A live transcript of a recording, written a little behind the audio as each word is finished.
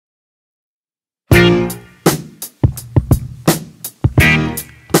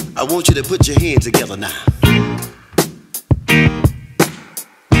I want you to put your hands together now.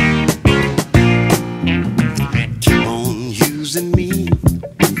 Keep on using me.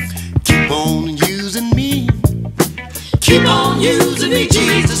 Keep on using me. Keep on using me,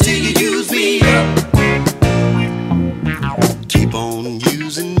 Jesus, till you use me up. Keep on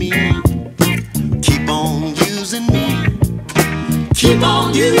using me. Keep on using me. Keep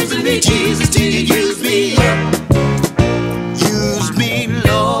on using me, Jesus, till you use me up. Use me,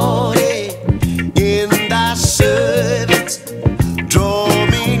 Lord, in thy service. Draw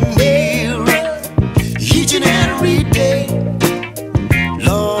me nearer each and every day.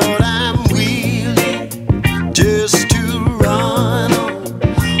 Lord, I'm willing just to run on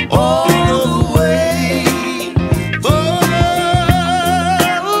all the way. Oh,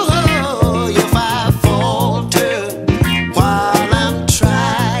 if I falter while I'm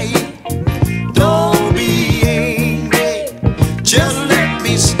trying, don't be angry, just let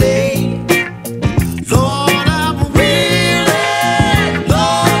me stay. Lord, I'm willing,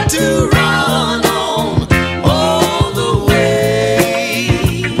 Lord, to run on all the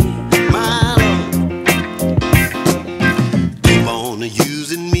way. My Lord, keep on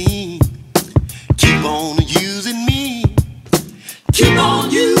using me. Keep on using me. Keep on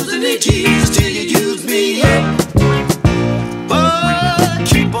using me, Jesus, till you use me up. Oh,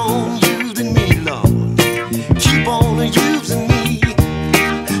 keep on using me, Lord. Keep on using me.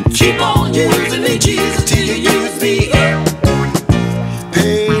 Keep on using me, Jesus, till you use me up.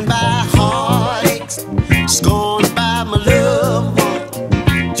 Pain by heartaches, scorned by my loved one.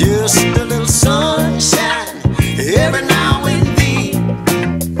 Just a little sunshine every now and then.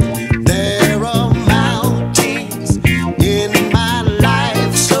 There are mountains in my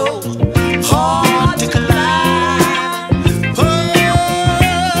life so hard to climb. Oh,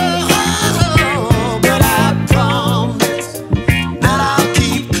 but I promise that I'll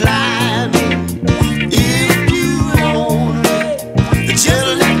keep climbing if you only just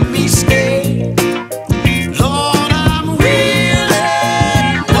let me stay. Lord, I'm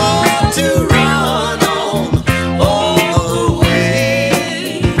willing, Lord, to run on all the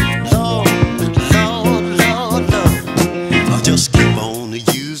way. Lord, Lord, Lord, Lord, just keep on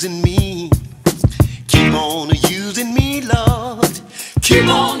using me. Keep on using me, Lord. Keep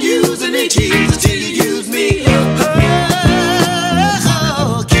on using me, Jesus, till you use me.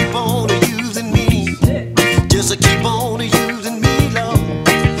 Oh, keep on using me. Just keep on using me, Lord.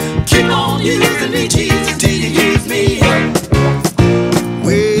 Keep on using me, Jesus, till you use me.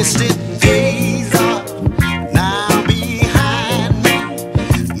 Wasted days are now behind me.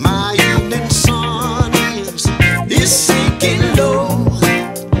 My evening sun is sinking low.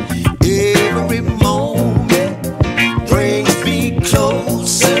 Every moment brings me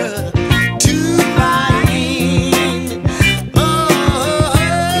closer to my end. Oh,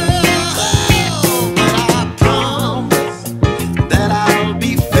 but I promise that I'll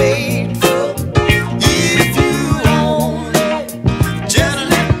be faithful if you only just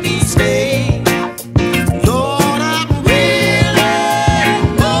let me stay. Lord, I'm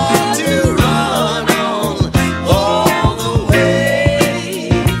willing, Lord, to run on all the way.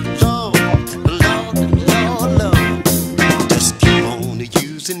 Lord, Lord, Lord, Lord, just keep on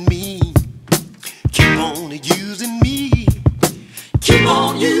using me. Keep on using me. Keep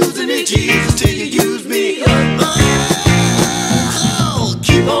on using me, Jesus, till you use me. Oh,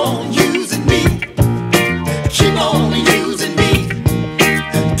 keep on using me. Keep on using me.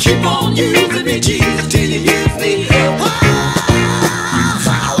 Keep on using me, Jesus, till you use me.